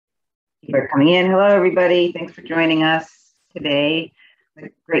People are coming in. Hello, everybody. Thanks for joining us today. A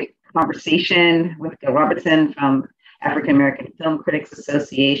great conversation with Gil Robertson from African American Film Critics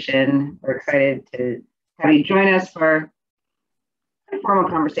Association. We're excited to have you join us for a formal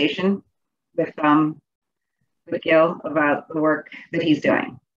conversation with Gil about the work that he's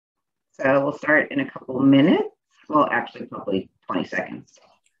doing. So we'll start in a couple of minutes. Well, actually, probably 20 seconds.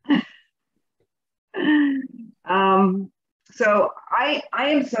 So I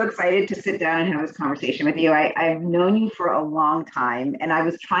am so excited to sit down and have this conversation with you. I've known you for a long time, and I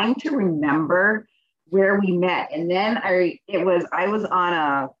was trying to remember where we met. And then I was on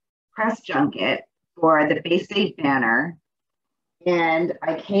a press junket for the Bay State Banner, and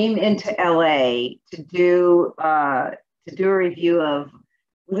I came into LA to do a review of,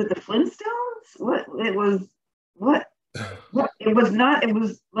 was it the Flintstones? It was like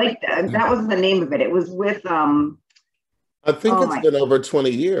that wasn't the name of it. It was with I think it's been over 20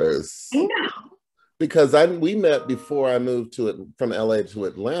 years. I know. Because we met before I moved from LA to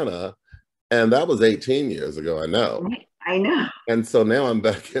Atlanta, and that was 18 years ago, I know. I know. And so now I'm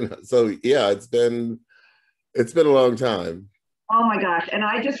back in. So yeah, it's been a long time. Oh my gosh. And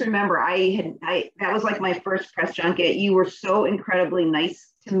I just remember that was like my first press junket. You were so incredibly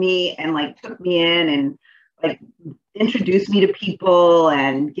nice to me and like took me in and like introduced me to people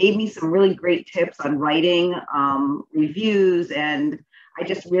and gave me some really great tips on writing reviews, and I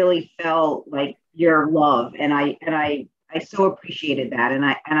just really felt like your love, and I so appreciated that, and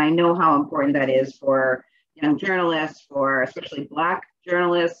I know how important that is for young journalists, for especially Black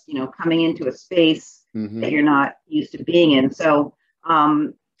journalists, coming into a space that you're not used to being in. So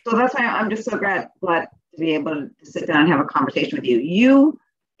that's why I'm just so glad to be able to sit down and have a conversation with you.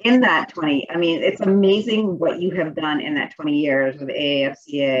 In that 20, I mean, it's amazing what you have done in that 20 years with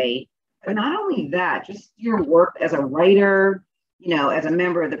AAFCA. But not only that, just your work as a writer, as a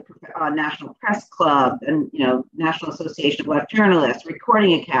member of the National Press Club and, National Association of Black Journalists,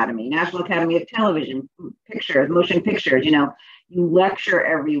 Recording Academy, National Academy of Television, Pictures, Motion Pictures, you lecture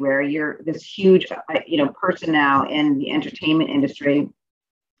everywhere. You're this huge, person now in the entertainment industry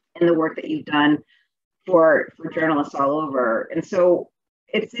and the work that you've done for journalists all over. And so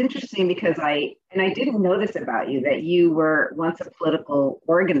it's interesting because I didn't know this about you, that you were once a political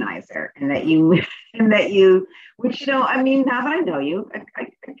organizer, and that you, which, I mean, now that I know you,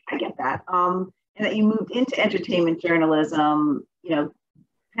 I get that. And that you moved into entertainment journalism,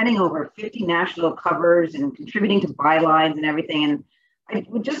 penning over 50 national covers and contributing to bylines and everything. And I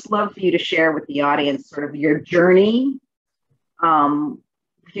would just love for you to share with the audience sort of your journey, from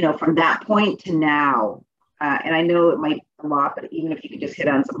that point to now. And I know it might be a lot, but even if you could just hit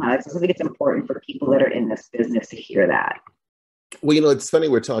on some highlights, I think it's important for people that are in this business to hear that. Well, it's funny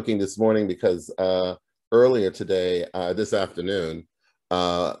we're talking this morning because earlier today, this afternoon,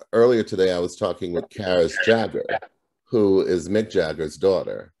 I was talking with Karis Jagger, who is Mick Jagger's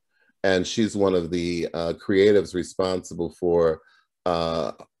daughter. And she's one of the creatives responsible for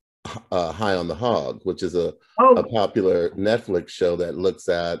High on the Hog, which is a popular Netflix show that looks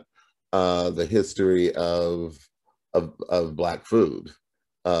at the history of Black food,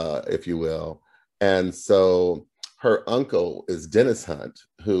 if you will. And so her uncle is Dennis Hunt,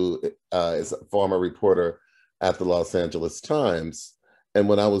 who is a former reporter at the Los Angeles Times. And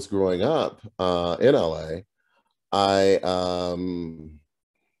when I was growing up in LA,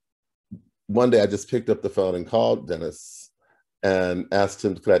 one day I just picked up the phone and called Dennis and asked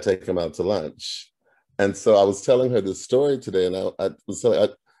him, could I take him out to lunch? And so I was telling her this story today, and I was telling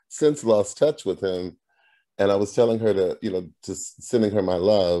since lost touch with him, and I was telling her to sending him my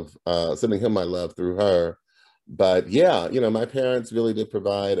love through her. But yeah, my parents really did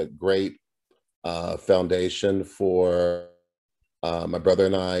provide a great foundation for my brother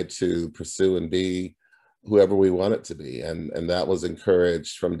and I to pursue and be whoever we wanted to be, and that was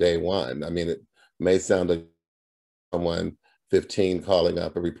encouraged from day one. I mean, it may sound like someone 15 calling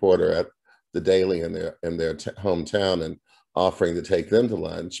up a reporter at the Daily in their hometown and offering to take them to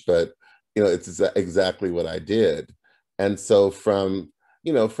lunch, but it's exactly what I did. And so from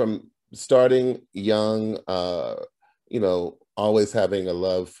starting young, always having a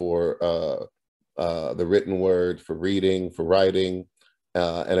love for the written word, for reading, for writing,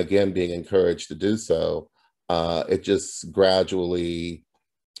 and again being encouraged to do so, it just gradually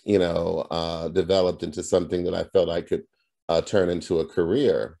developed into something that I felt I could turn into a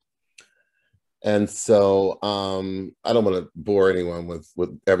career. And so I don't want to bore anyone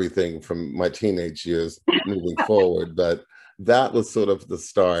with everything from my teenage years moving forward, but that was sort of the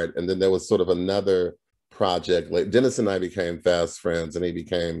start. And then there was sort of another project. Like Dennis and I became fast friends, and he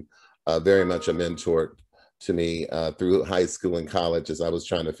became very much a mentor to me through high school and college as I was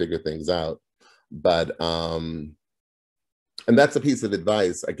trying to figure things out. But, and that's a piece of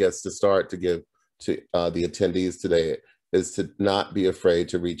advice, I guess, to start to give to the attendees today, is to not be afraid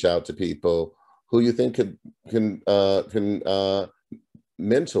to reach out to people who you think can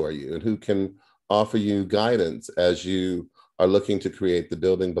mentor you and who can offer you guidance as you are looking to create the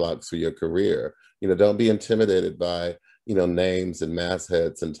building blocks for your career. You know, don't be intimidated by, you know, names and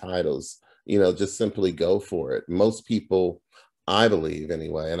mastheads and titles. You know, just simply go for it. Most people, I believe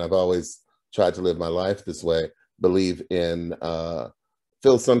anyway, and I've always tried to live my life this way, believe in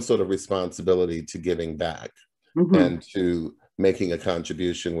feel some sort of responsibility to giving back and to making a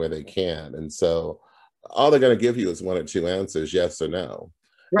contribution where they can. And so all they're going to give you is one or two answers, yes or no.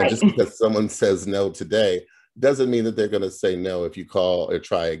 Right. And just because someone says no today doesn't mean that they're going to say no if you call or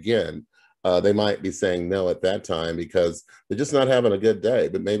try again. They might be saying no at that time because they're just not having a good day.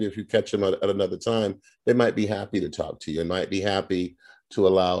 But maybe if you catch them at another time, they might be happy to talk to you and might be happy to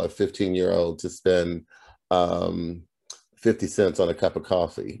allow a 15-year-old to spend 50 cents on a cup of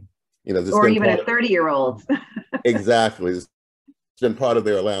coffee. You know, or even a 30-year-old. Exactly. It's been part of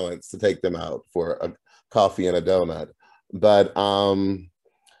their allowance to take them out for a coffee and a donut. But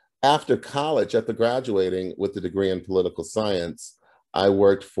after college, after graduating with the degree in political science, I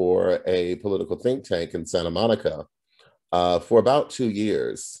worked for a political think tank in Santa Monica for about 2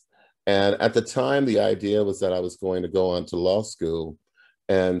 years. And at the time, the idea was that I was going to go on to law school.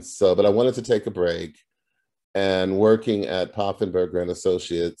 And so, but I wanted to take a break, and working at Poffenberger and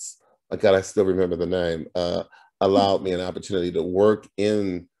Associates, God, I still remember the name, allowed me an opportunity to work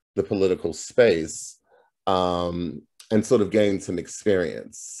in the political space and sort of gain some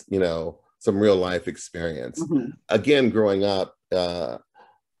experience, you know, some real life experience. Again, growing up, I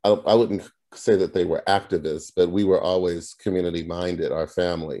wouldn't say that they were activists, but we were always community minded, our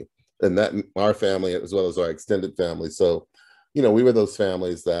family, and that our family as well as our extended family. So, you know, we were those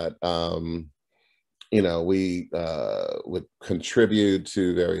families that, you know, we would contribute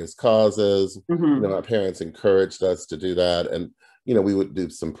to various causes. You know, our parents encouraged us to do that. And, you know, we would do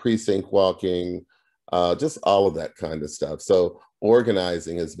some precinct walking, just all of that kind of stuff. So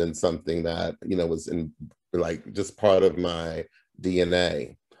organizing has been something that, you know, was in like just part of my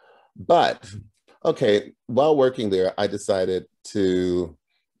DNA. But, okay, while working there, I decided to,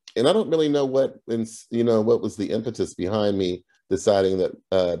 and I don't really know what, you know, what was the impetus behind me deciding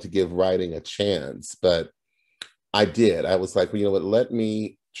that to give writing a chance, but I did. I was like, well, you know what, let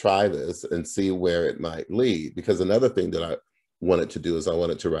me try this and see where it might lead. Because another thing that I wanted to do is I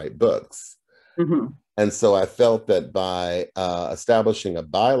wanted to write books. And so I felt that by establishing a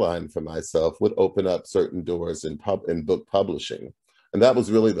byline for myself would open up certain doors in book publishing. And that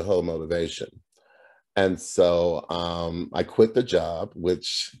was really the whole motivation. And so I quit the job,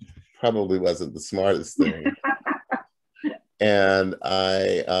 which probably wasn't the smartest thing. And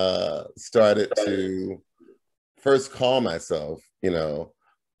I started to first call myself, you know,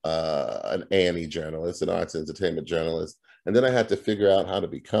 an A&E journalist, an arts and entertainment journalist. And then I had to figure out how to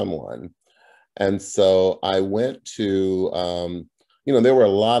become one. And so I went to, you know, there were a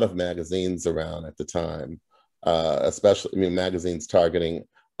lot of magazines around at the time, especially, I mean, magazines targeting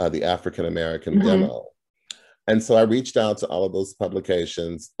the African-American demo. And so I reached out to all of those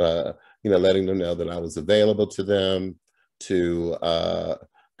publications, you know, letting them know that I was available to them to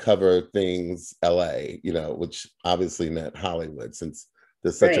cover things LA, you know, which obviously meant Hollywood, since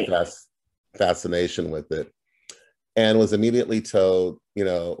there's such a fascination with it. And was immediately told, you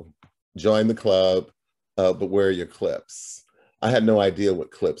know, join the club, but where are your clips? I had no idea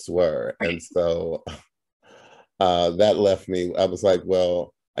what clips were. And so that left me, I was like,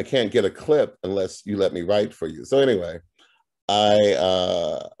 well, I can't get a clip unless you let me write for you. So anyway,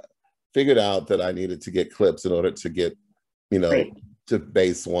 I figured out that I needed to get clips in order to get, you know, to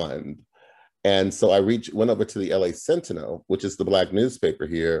base one. And so I went over to the LA Sentinel, which is the Black newspaper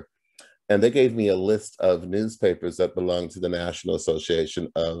here. And they gave me a list of newspapers that belong to the National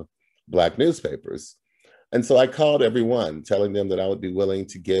Association of Black Newspapers. And so I called everyone, telling them that I would be willing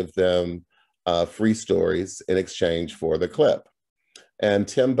to give them free stories in exchange for the clip. And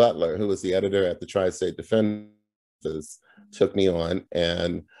Tim Butler, who was the editor at the Tri-State Defenders, took me on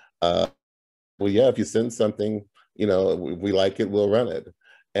and, well, yeah, if you send something, you know, we like it, we'll run it.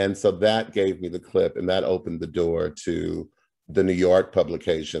 And so that gave me the clip, and that opened the door to the New York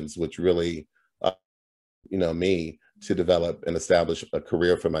publications, which really, you know, me to develop and establish a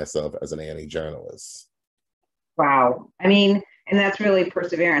career for myself as an A&E journalist. Wow. I mean, and that's really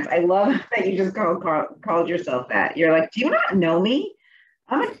perseverance. I love that you just called yourself that. You're like, do you not know me?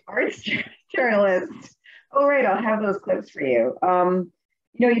 I'm an arts journalist. Oh, right. I'll have those clips for you.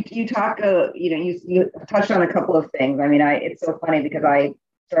 You talk, you touched on a couple of things. I mean, it's so funny because I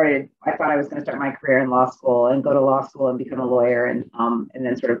thought I was going to start my career in law school and go to law school and become a lawyer, and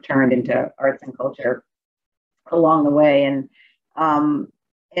then sort of turned into arts and culture along the way. And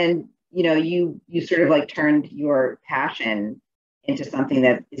you sort of like turned your passion into something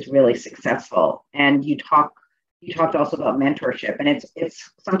that is really successful. And you talked also about mentorship, and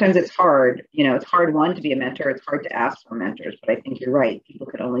it's sometimes it's hard, it's hard, one, to be a mentor. It's hard to ask for mentors, but I think you're right. People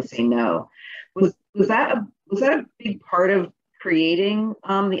could only say no. Was that a big part of creating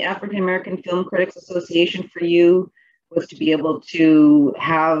the African American Film Critics Association for you? Was to be able to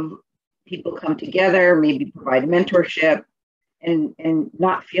have people come together, maybe provide mentorship, and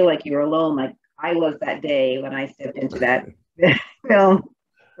not feel like you were alone, like I was that day when I stepped into that film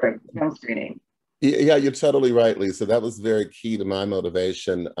screening. Yeah, you're totally right, Lisa. That was very key to my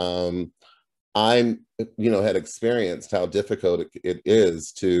motivation. I, had experienced how difficult it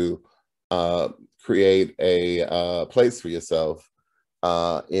is to create a place for yourself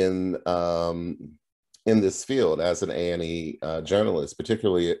in this field as an A&E journalist,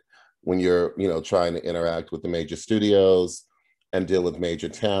 particularly when you're, trying to interact with the major studios and deal with major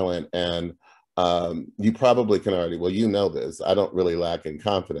talent. And you probably can already, well, this, I don't really lack in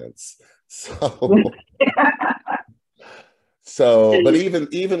confidence. But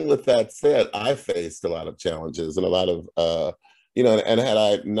even with that said, I faced a lot of challenges and a lot of, and had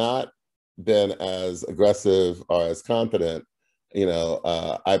I not been as aggressive or as confident,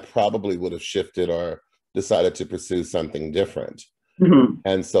 I probably would have shifted or decided to pursue something different. Mm-hmm.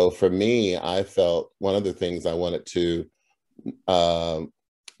 And so for me, I felt one of the things I wanted to, the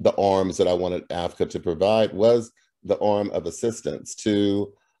arms that I wanted AAFCA to provide was the arm of assistance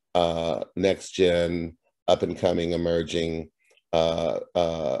to next gen, up and coming, emerging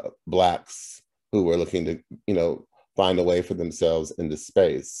Blacks who were looking to, find a way for themselves in this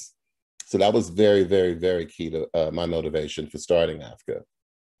space. So that was very, very, very key to my motivation for starting AAFCA.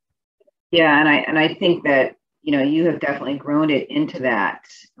 Yeah, and I think that you have definitely grown it into that,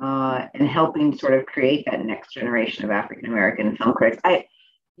 and helping sort of create that next generation of African American film critics.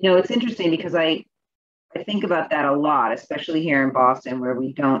 It's interesting because I think about that a lot, especially here in Boston, where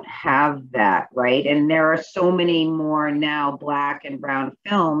we don't have that, right? And there are so many more now Black and brown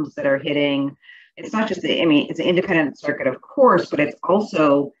films that are hitting. It's not just it's an independent circuit, of course, but it's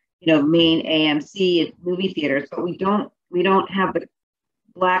also, main AMC movie theaters. But we don't have the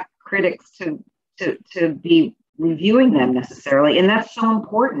Black critics to be reviewing them necessarily, and that's so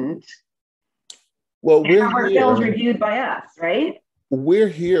important. Well, we're have our films reviewed by us, right? We're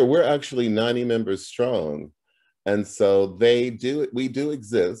here. We're actually 90 members strong. And so we do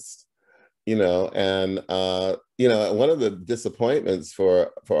exist, and, one of the disappointments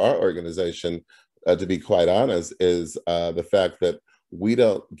for our organization, to be quite honest, is the fact that we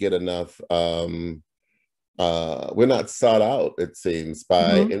don't get enough, we're not sought out, it seems, by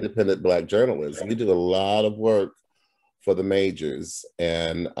mm-hmm. independent Black journalists. We do a lot of work for the majors.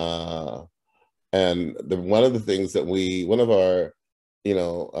 And one of the things that one of our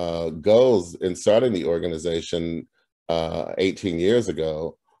goals in starting the organization 18 years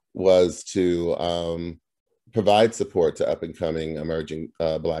ago was to provide support to up and coming emerging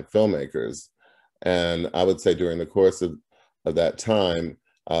Black filmmakers. And I would say during the course of that time,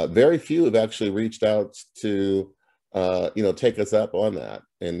 very few have actually reached out to, take us up on that.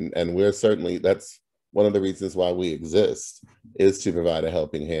 And we're certainly, that's one of the reasons why we exist, is to provide a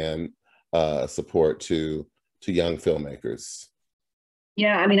helping hand, support to young filmmakers.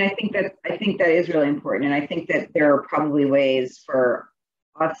 Yeah, I think that is really important. And I think that there are probably ways for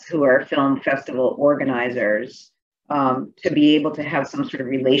us who are film festival organizers to be able to have some sort of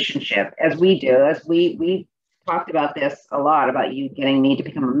relationship, as we do, as we talked about this a lot, about you getting me to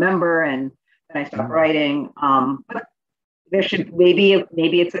become a member, and then I stopped writing. But there should maybe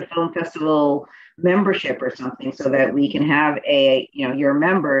it's a film festival membership or something, so that we can have your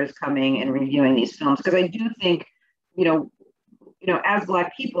members coming and reviewing these films. Because I do think, as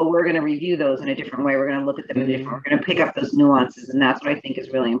Black people, we're going to review those in a different way. We're going to look at them in a different. We're going to pick up those nuances, and that's what I think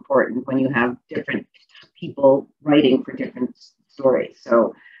is really important when you have different people writing for different stories.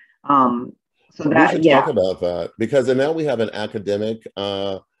 So we should talk about that, because now we have an academic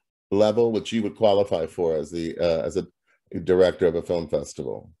level, which you would qualify for as a director of a film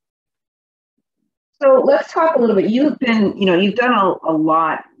festival. So let's talk a little bit. You've been, you've done a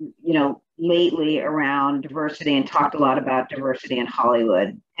lot, lately around diversity, and talked a lot about diversity in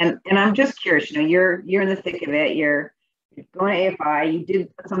Hollywood. And I'm just curious, you're in the thick of it. You're going to AFI. You did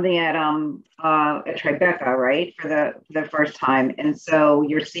something at Tribeca, right, for the first time. And so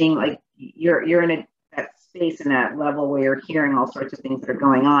you're seeing, like, you're in that's space and that level where you're hearing all sorts of things that are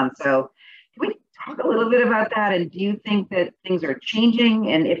going on. So can we talk a little bit about that? And do you think that things are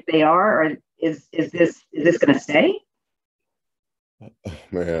changing? And if they are, or is this going to stay?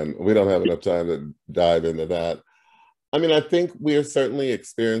 Man, we don't have enough time to dive into that. I mean, I think we are certainly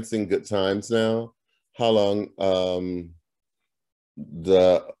experiencing good times now. How long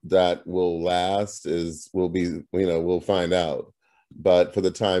that will last we'll find out. But for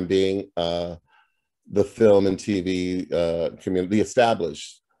the time being, the film and TV community, the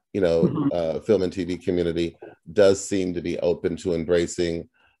established, film and TV community does seem to be open to embracing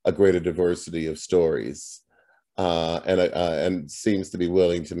a greater diversity of stories, and seems to be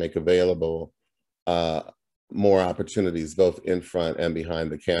willing to make available more opportunities both in front and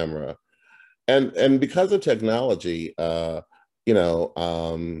behind the camera. And because of technology, Black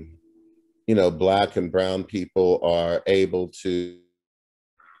and brown people are able to,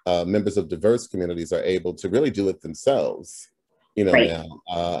 members of diverse communities are able to really do it themselves, Right. now.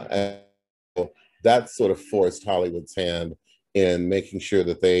 And that sort of forced Hollywood's hand in making sure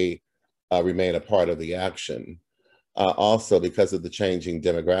that they remain a part of the action. Also, because of the changing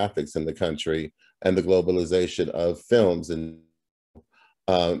demographics in the country and the globalization of films, and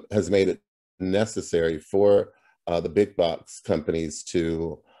has made it necessary for the big box companies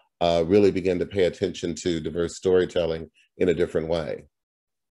to really begin to pay attention to diverse storytelling in a different way.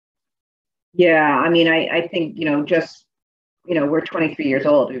 Yeah, I mean, I think, we're 23 years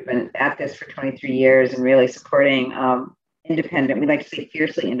old. We've been at this for 23 years and really supporting independent, we like to say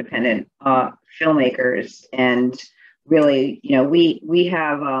fiercely independent filmmakers. And really, we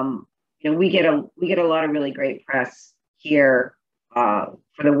have, we get a lot of really great press here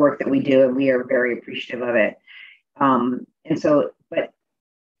for the work that we do, and we are very appreciative of it. And so, but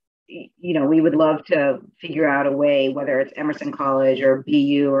we would love to figure out a way, whether it's Emerson College or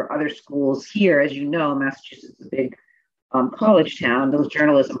BU or other schools here. As you know, Massachusetts is a big college town. Those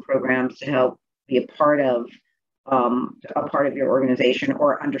journalism programs to help be a part of your organization,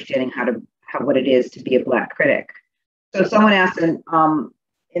 or understanding what it is to be a Black critic. So someone asked in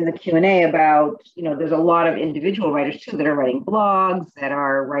the Q&A about, there's a lot of individual writers too that are writing blogs, that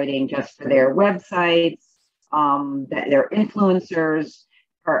are writing just for their websites, that they're influencers.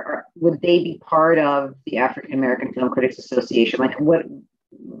 Would they be part of the African American Film Critics Association? Like, what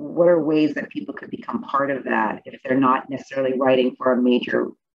are ways that people could become part of that if they're not necessarily writing for a major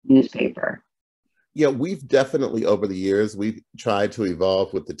newspaper? Yeah, we've definitely, over the years, we've tried to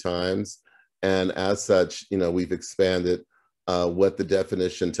evolve with the times. And as such, we've expanded what the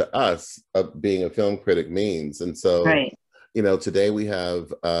definition to us of being a film critic means. And so, right. Today we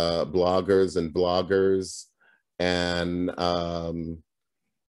have bloggers and bloggers, and,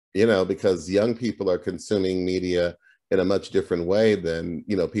 because young people are consuming media in a much different way than,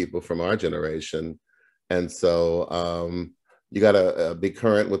 people from our generation. And so you got to be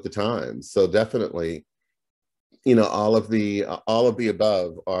current with the times. So definitely, all of the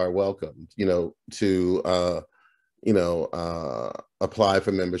above are welcomed, to, apply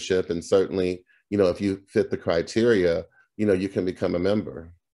for membership. And certainly, if you fit the criteria, you can become a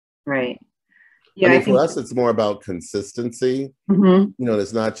member. Right. Yeah, I mean, for us, it's more about consistency. Mm-hmm.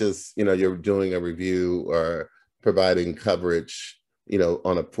 It's not just, you're doing a review or providing coverage,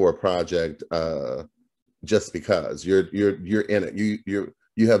 for a project, just because you're in it.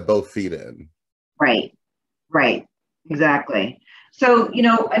 You have both feet in. Right. Exactly. So,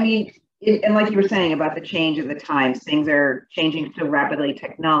 I mean, and like you were saying about the change of the times, things are changing so rapidly,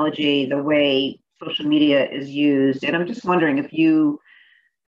 technology, the way social media is used. And I'm just wondering if you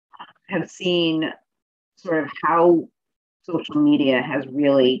have seen sort of how social media has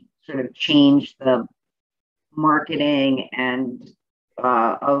really sort of changed the marketing and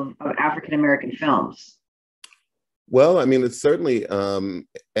of African American films. Well, I mean, it's certainly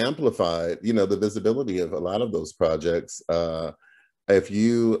amplified, the visibility of a lot of those projects. If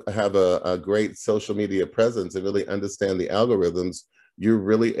you have a great social media presence and really understand the algorithms, you're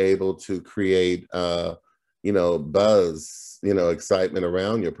really able to create, buzz, excitement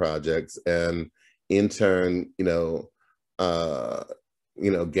around your projects, and in turn, gain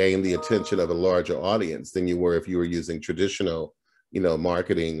the attention of a larger audience than you were if you were using traditional,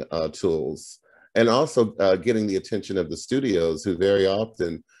 marketing tools. And also getting the attention of the studios, who very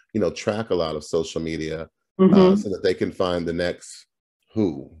often, track a lot of social media, Mm-hmm. so that they can find the next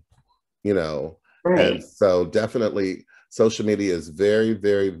who, Right. And so definitely social media is very,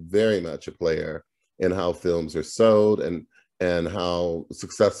 very, very much a player in how films are sold and how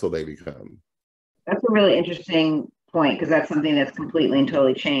successful they become. That's a really interesting point, because that's something that's completely and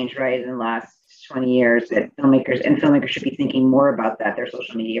totally changed, right, in the last 20 years, that filmmakers should be thinking more about that, their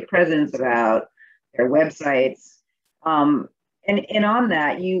social media presence, about their websites. And on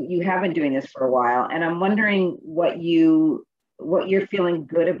that, you have been doing this for a while, and I'm wondering what you're feeling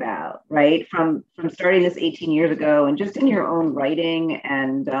good about, right? From starting this 18 years ago, and just in your own writing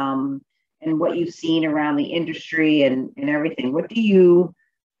and what you've seen around the industry and everything. What do you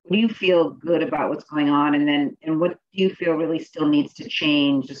feel good about what's going on, and what do you feel really still needs to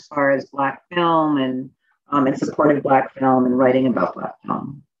change as far as Black film and supporting Black film and writing about Black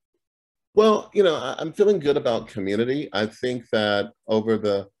film? Well, I'm feeling good about community. I think that over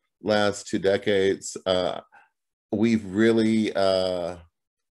the last 2 decades, we've really,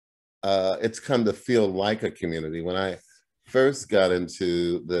 it's come to feel like a community. When I first got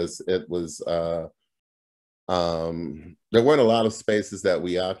into this, it was, there weren't a lot of spaces that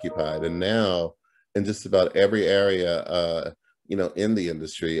we occupied. And now in just about every area, in the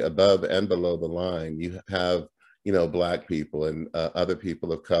industry, above and below the line, you have, Black people and other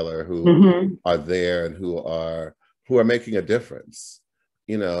people of color who are there and who are making a difference,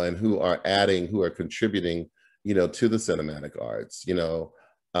 and who are contributing, to the cinematic arts,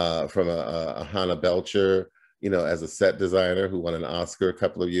 from a Hannah Belcher, as a set designer who won an Oscar a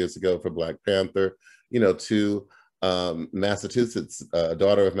couple of years ago for Black Panther, to Massachusetts,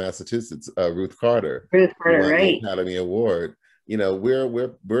 daughter of Massachusetts, Ruth Carter, Ruth Carter, who won right? the Academy Award.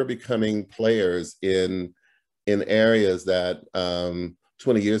 We're becoming players in areas that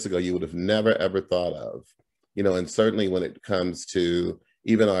 20 years ago you would have never ever thought of, and certainly when it comes to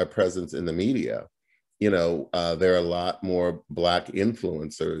even our presence in the media, there are a lot more Black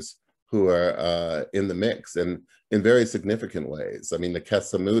influencers who are in the mix and in very significant ways. I mean,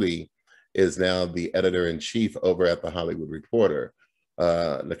 Nakessa Moody is now the editor-in-chief over at The Hollywood Reporter.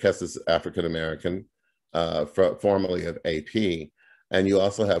 Nakessa's African-American, formerly of AP. And you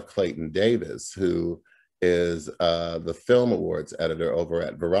also have Clayton Davis, who is the Film Awards editor over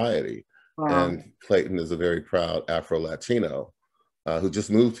at Variety. Wow. And Clayton is a very proud Afro-Latino who just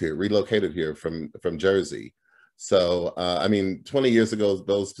moved here, relocated here from Jersey. So, 20 years ago,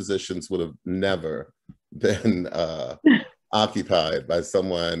 those positions would have never been occupied by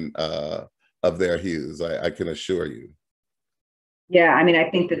someone of their hues, I can assure you. Yeah, I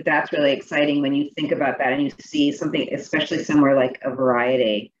think that's really exciting when you think about that and you see something, especially somewhere like a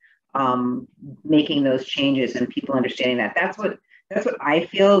Variety, making those changes and people understanding that. That's what I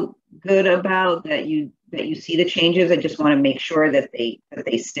feel good about, that you see the changes. I just want to make sure that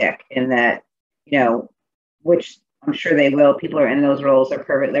they stick, and that, which I'm sure they will. People are in those roles, they're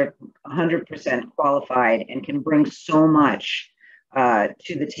perfect, they're 100% qualified and can bring so much to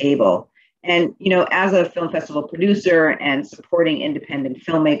the table. And, as a film festival producer and supporting independent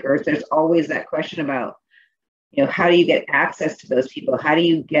filmmakers, there's always that question about, how do you get access to those people? How do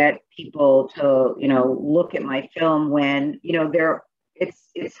you get people to, look at my film when, there's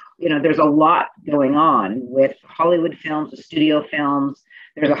a lot going on with Hollywood films, with studio films.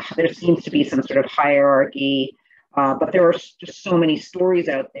 There seems to be some sort of hierarchy, but there are just so many stories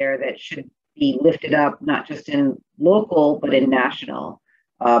out there that should be lifted up, not just in local, but in national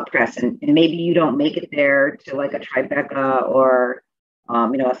press. And maybe you don't make it there to like a Tribeca or, a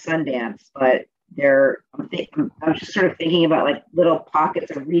Sundance, but I'm just sort of thinking about like little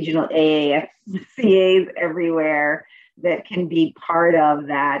pockets of regional AAFCAs everywhere that can be part of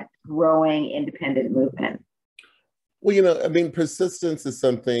that growing independent movement. Well, persistence is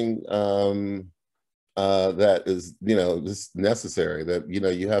something that is, just necessary, that,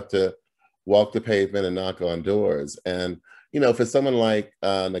 you have to walk the pavement and knock on doors. And, for someone like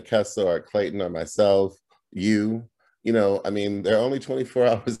Nakessa or Clayton or myself, you're only 24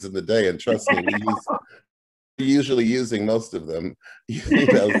 hours in the day. And trust me, we're usually using most of them,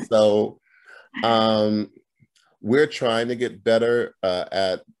 so we're trying to get better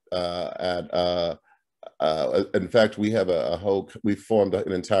at in fact, we have we formed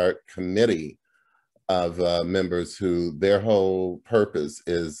an entire committee of members who their whole purpose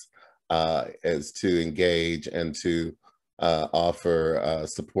is to engage and to offer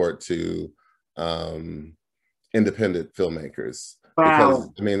support to independent filmmakers.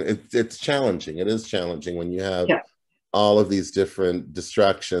 Wow. Because it's challenging. It is challenging when you have all of these different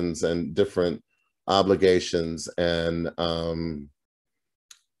distractions and different obligations, and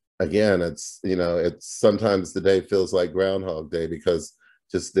again, it's sometimes the day feels like Groundhog Day, because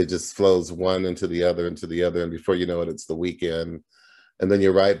they just flows one into the other, and before you know it, it's the weekend, and then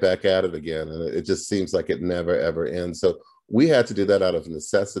you're right back at it again, and it just seems like it never ever ends. So we had to do that out of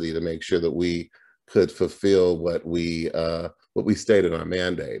necessity to make sure that we could fulfill what we stated in our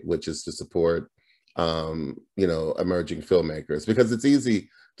mandate, which is to support emerging filmmakers, because it's easy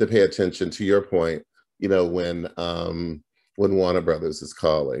to pay attention, to your point, when when Warner Brothers is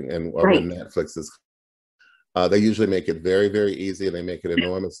calling or Right. when Netflix is. They usually make it very, very easy, and they make it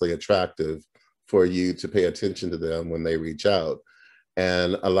enormously attractive for you to pay attention to them when they reach out.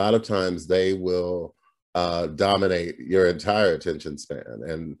 And a lot of times they will dominate your entire attention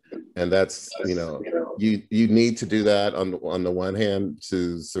span, and that's, you need to do that on the one hand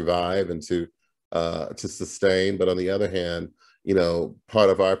to survive and to sustain, but on the other hand, part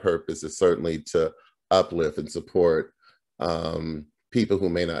of our purpose is certainly to uplift and support people who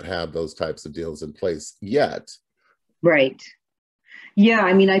may not have those types of deals in place yet. Right. Yeah,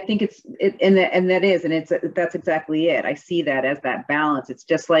 I mean, I think that's exactly it. I see that as that balance. It's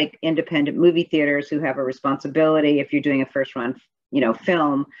just like independent movie theaters who have a responsibility if you're doing a first run,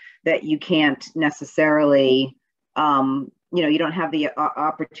 film, that you can't necessarily, you don't have the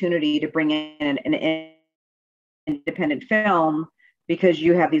opportunity to bring in an independent film because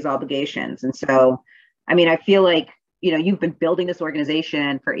you have these obligations. And so, I mean, I feel like, you've been building this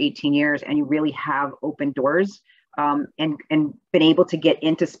organization for 18 years and you really have opened doors. And been able to get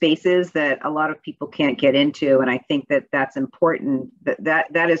into spaces that a lot of people can't get into. And I think that that's important,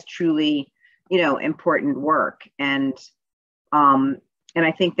 that is truly, important work. And I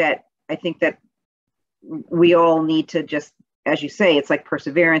think that we all need to just, as you say, it's like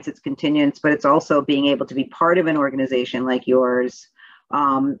perseverance, it's continuance, but it's also being able to be part of an organization like yours.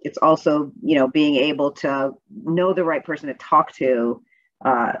 It's also, being able to know the right person to talk to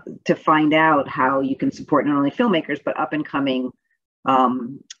find out how you can support not only filmmakers but up and coming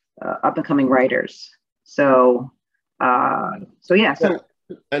writers. So yeah. So,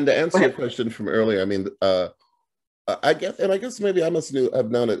 and to answer your question from earlier, I mean, I guess maybe I must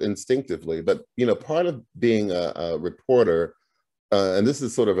have known it instinctively, but part of being a reporter, and this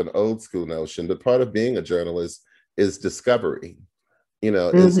is sort of an old school notion, but part of being a journalist is discovery.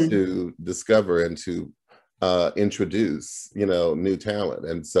 Is to discover and to introduce, new talent.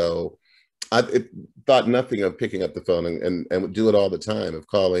 And so I thought nothing of picking up the phone and would do it all the time, of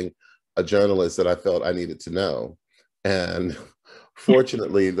calling a journalist that I felt I needed to know. And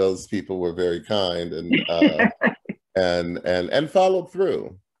fortunately, those people were very kind and followed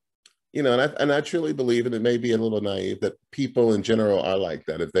through. And I truly believe, and it may be a little naive, that people in general are like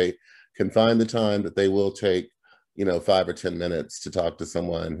that. If they can find the time, that they will take 5 or 10 minutes to talk to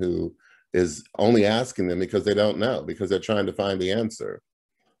someone who is only asking them because they don't know, because they're trying to find the answer.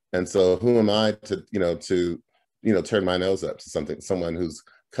 And so who am I to turn my nose up to someone who's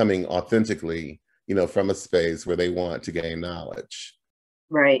coming authentically, from a space where they want to gain knowledge.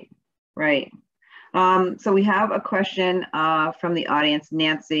 Right. So we have a question from the audience,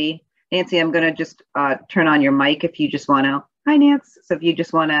 Nancy. Nancy, I'm going to just turn on your mic if you just want to. Hi, Nancy. So if you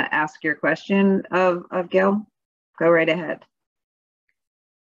just want to ask your question of Gil, go right ahead.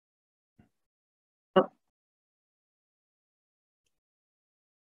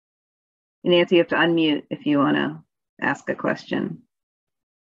 Nancy, you have to unmute if you want to ask a question.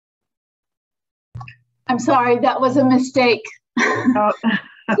 I'm sorry, that was a mistake. Oh,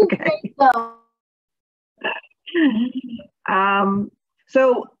 okay.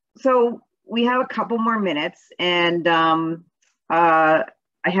 So we have a couple more minutes, and I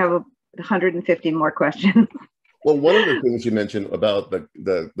have 150 more questions. Well, one of the things you mentioned about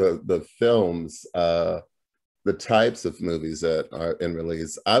the films, the types of movies that are in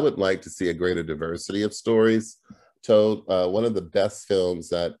release, I would like to see a greater diversity of stories told. One of the best films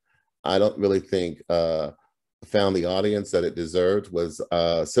that I don't really think found the audience that it deserved was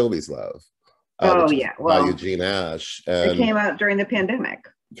Sylvie's Love. By Eugene Ash. And it came out during the pandemic.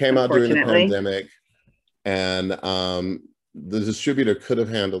 And the distributor could have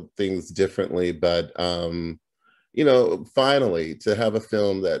handled things differently, but finally, to have a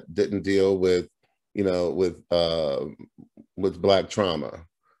film that didn't deal with Black trauma,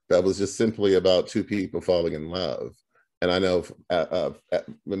 that was just simply about two people falling in love. And I know,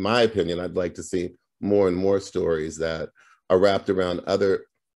 in my opinion, I'd like to see more and more stories that are wrapped around other,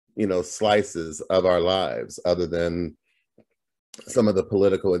 slices of our lives, other than some of the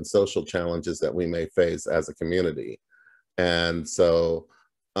political and social challenges that we may face as a community. And so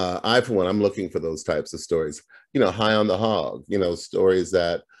for one, I'm looking for those types of stories, High on the Hog, stories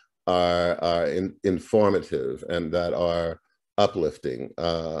that are informative and that are uplifting.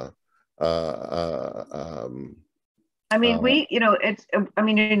 We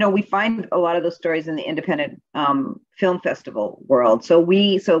find a lot of those stories in the independent film festival world. So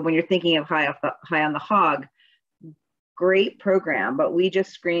when you're thinking of High on the Hog, great program, but we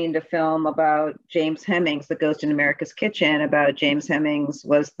just screened a film about James Hemings, The Ghost in America's Kitchen, about James Hemings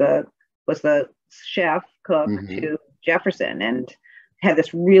was the chef cook to Jefferson, and had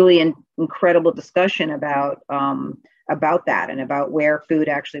this really incredible discussion about about that and about where food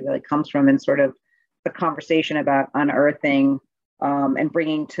actually really comes from, and sort of the conversation about unearthing and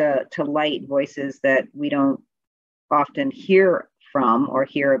bringing to light voices that we don't often hear from or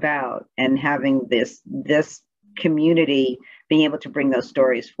hear about, and having this community being able to bring those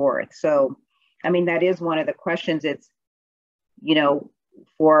stories forth. So, I mean, that is one of the questions. It's, you know,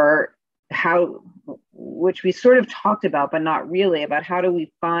 for how, which we sort of talked about, but not really, about how do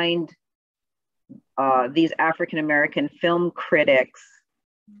we find these African-American film critics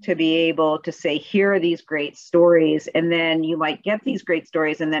to be able to say, here are these great stories, and then you might get these great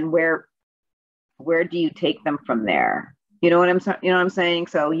stories, and then where do you take them from there? You know what I'm saying?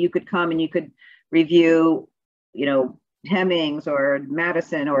 So you could come and you could review, you know, Hemmings or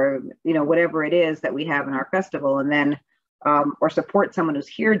Madison or, you know, whatever it is that we have in our festival, and then or support someone who's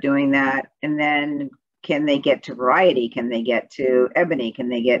here doing that, and then can they get to Variety? Can they get to Ebony? Can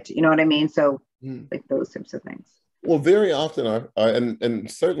they get to, you know what I mean? So like those types of things. Well, very often,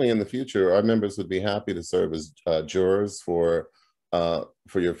 and certainly in the future, our members would be happy to serve as jurors for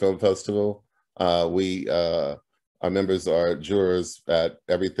your film festival. Our members are jurors at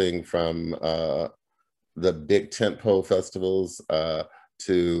everything from the big tentpole festivals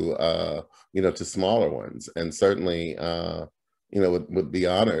to to smaller ones, and certainly would be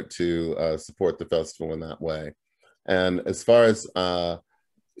honored to support the festival in that way. And as far as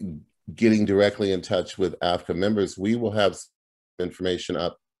getting directly in touch with AAFCA members, we will have information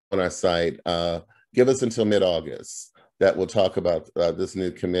up on our site. Give us until mid-August. That will talk about this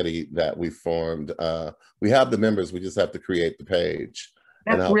new committee that we formed. We have the members, we just have to create the page.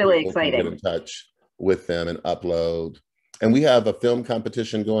 That's really exciting. Get in touch with them and upload. And we have a film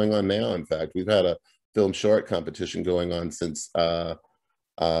competition going on now. In fact, we've had a film short competition going on since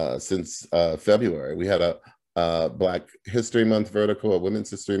February. We had a Black History Month vertical, a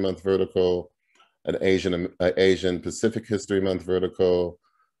Women's History Month vertical, an Asian Pacific History Month vertical,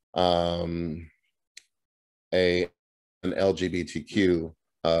 an LGBTQ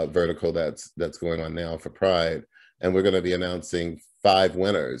vertical that's going on now for Pride, and we're going to be announcing 5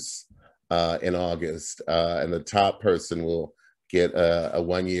 winners in August, and the top person will get a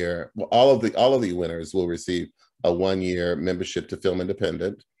 1-year. Well, all of the winners will receive a 1-year membership to Film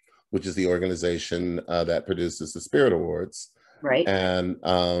Independent, which is the organization that produces the Spirit Awards, right? And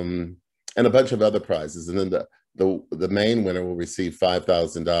a bunch of other prizes. And then the main winner will receive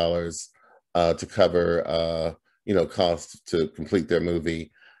 $5,000 to cover costs to complete their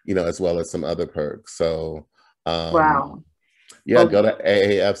movie, as well as some other perks. So wow. Yeah, well, go to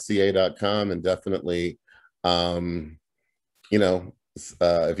AAFCA.com and definitely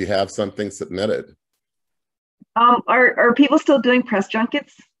if you have something, submit it. Are people still doing press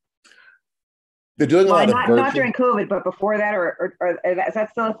junkets? They're doing a lot of virtual... Not during COVID, but before that, or is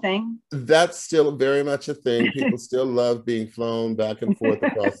that still a thing? That's still very much a thing. People still love being flown back and forth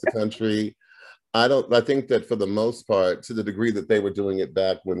across the country. I think that for the most part, to the degree that they were doing it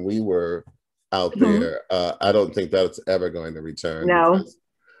back when we were out there, I don't think that's ever going to return. No,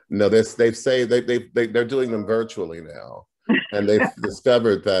 they're doing them virtually now, and they've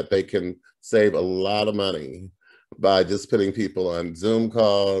discovered that they can save a lot of money by just putting people on Zoom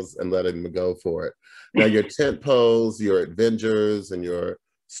calls and letting them go for it. Now, your tent poles, your Avengers and your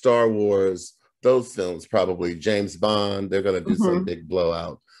Star Wars, those films, probably James Bond, they're going to do some big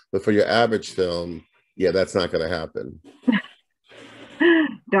blowout. But for your average film, yeah, that's not going to happen.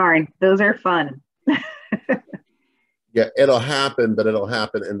 Darn, those are fun. Yeah, it'll happen, but it'll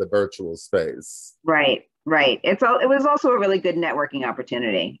happen in the virtual space. Right. It was also a really good networking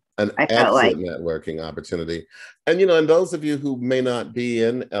opportunity. An excellent networking opportunity. And, and those of you who may not be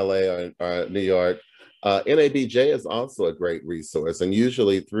in LA or New York, NABJ is also a great resource. And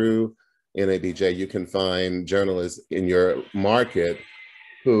usually through NABJ, you can find journalists in your market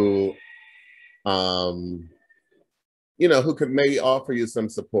who, who could maybe offer you some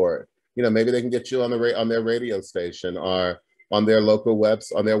support. Maybe they can get you on their radio station or on their local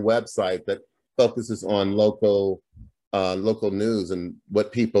website that focuses on local news and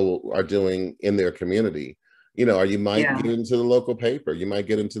what people are doing in their community. Or you might get into the local paper. You might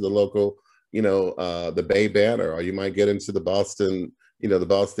get into the local, the Bay Banner, or you might get into the Boston, the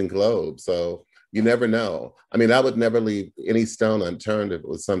Boston Globe. So you never know. I mean, I would never leave any stone unturned if it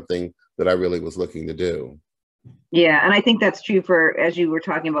was something that I really was looking to do. Yeah, and I think that's true for, as you were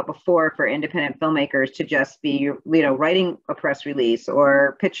talking about before, for independent filmmakers to just be, writing a press release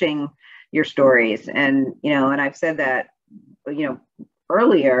or pitching your stories. And, and I've said that,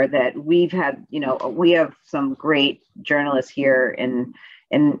 earlier, that we've had, we have some great journalists here in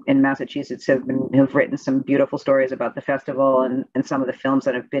in Massachusetts have written some beautiful stories about the festival and some of the films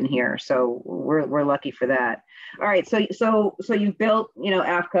that have been here. So we're lucky for that. All right, so you built, you know,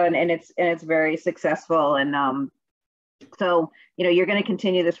 AAFCA, and it's very successful, and so, you know, you're going to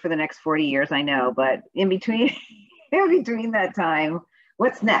continue this for the next 40 years, I know, but in between that time,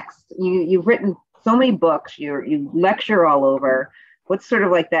 what's next? You've written so many books, you lecture all over. What's sort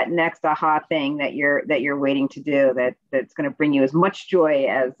of like that next aha thing that you're waiting to do that's going to bring you as much joy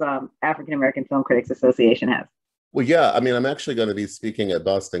as African American Film Critics Association has? Well, yeah, I mean, I'm actually going to be speaking at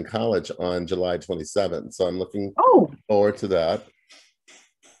Boston College on July 27th, so I'm looking forward to that.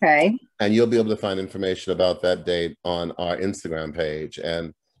 Okay. And you'll be able to find information about that date on our Instagram page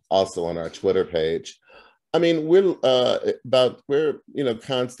and also on our Twitter page. I mean, we're you know,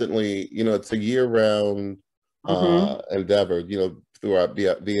 constantly, you know, it's a year-round endeavor, you know, through our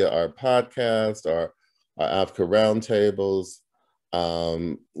via our podcast, our AAFCA roundtables,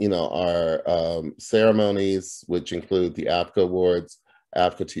 you know, our ceremonies, which include the AAFCA Awards,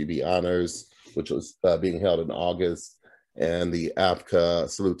 AAFCA TV Honors, which was being held in August, and the AAFCA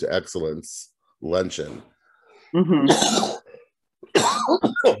Salute to Excellence luncheon.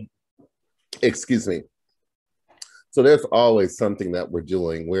 Excuse me. So there's always something that we're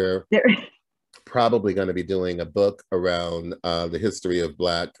doing. We're probably going to be doing a book around the history of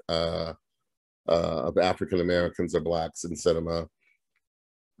of African Americans or Blacks in cinema.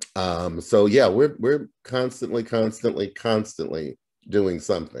 So yeah, we're constantly doing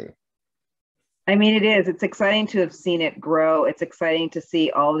something. I mean, it is. It's exciting to have seen it grow. It's exciting to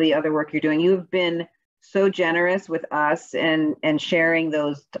see all the other work you're doing. You've been so generous with us and sharing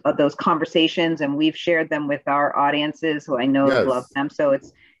those conversations, and we've shared them with our audiences who I know love them. So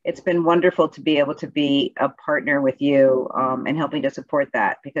it's been wonderful to be able to be a partner with you and helping to support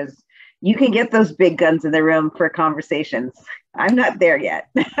that, because you can get those big guns in the room for conversations. I'm not there yet.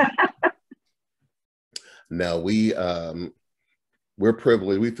 No, we're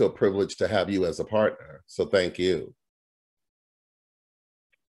privileged. We feel privileged to have you as a partner. So thank you.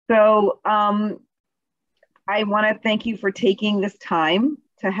 So I want to thank you for taking this time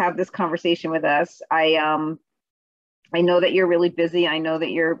to have this conversation with us. I know that you're really busy. I know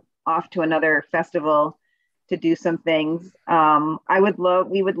that you're off to another festival to do some things.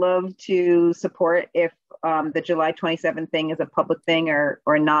 We would love to support if the July 27th thing is a public thing or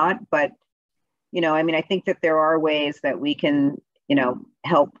not. But, you know, I mean, I think that there are ways that we can, you know,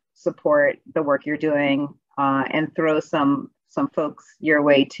 help support the work you're doing and throw some folks your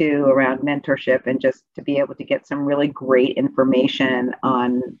way too around mentorship, and just to be able to get some really great information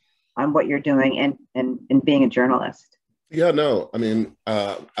on what you're doing and being a journalist. Yeah, no, I mean,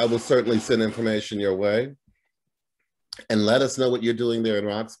 I will certainly send information your way, and let us know what you're doing there in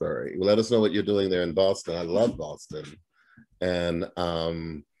Roxbury. Let us know what you're doing there in Boston. I love Boston. And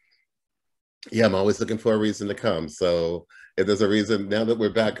yeah, I'm always looking for a reason to come. So if there's a reason now that we're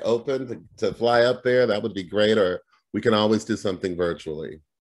back open to fly up there, that would be great. Or we can always do something virtually.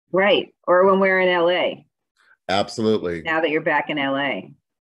 Right. Or when we're in LA. Absolutely. Now that you're back in LA.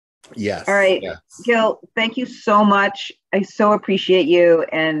 Yes. All right. Yes. Gil, thank you so much. I so appreciate you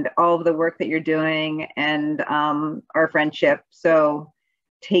and all of the work that you're doing and our friendship. So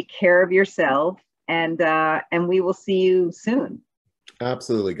take care of yourself, and we will see you soon.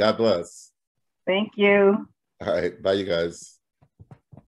 Absolutely. God bless. Thank you. All right. Bye, you guys.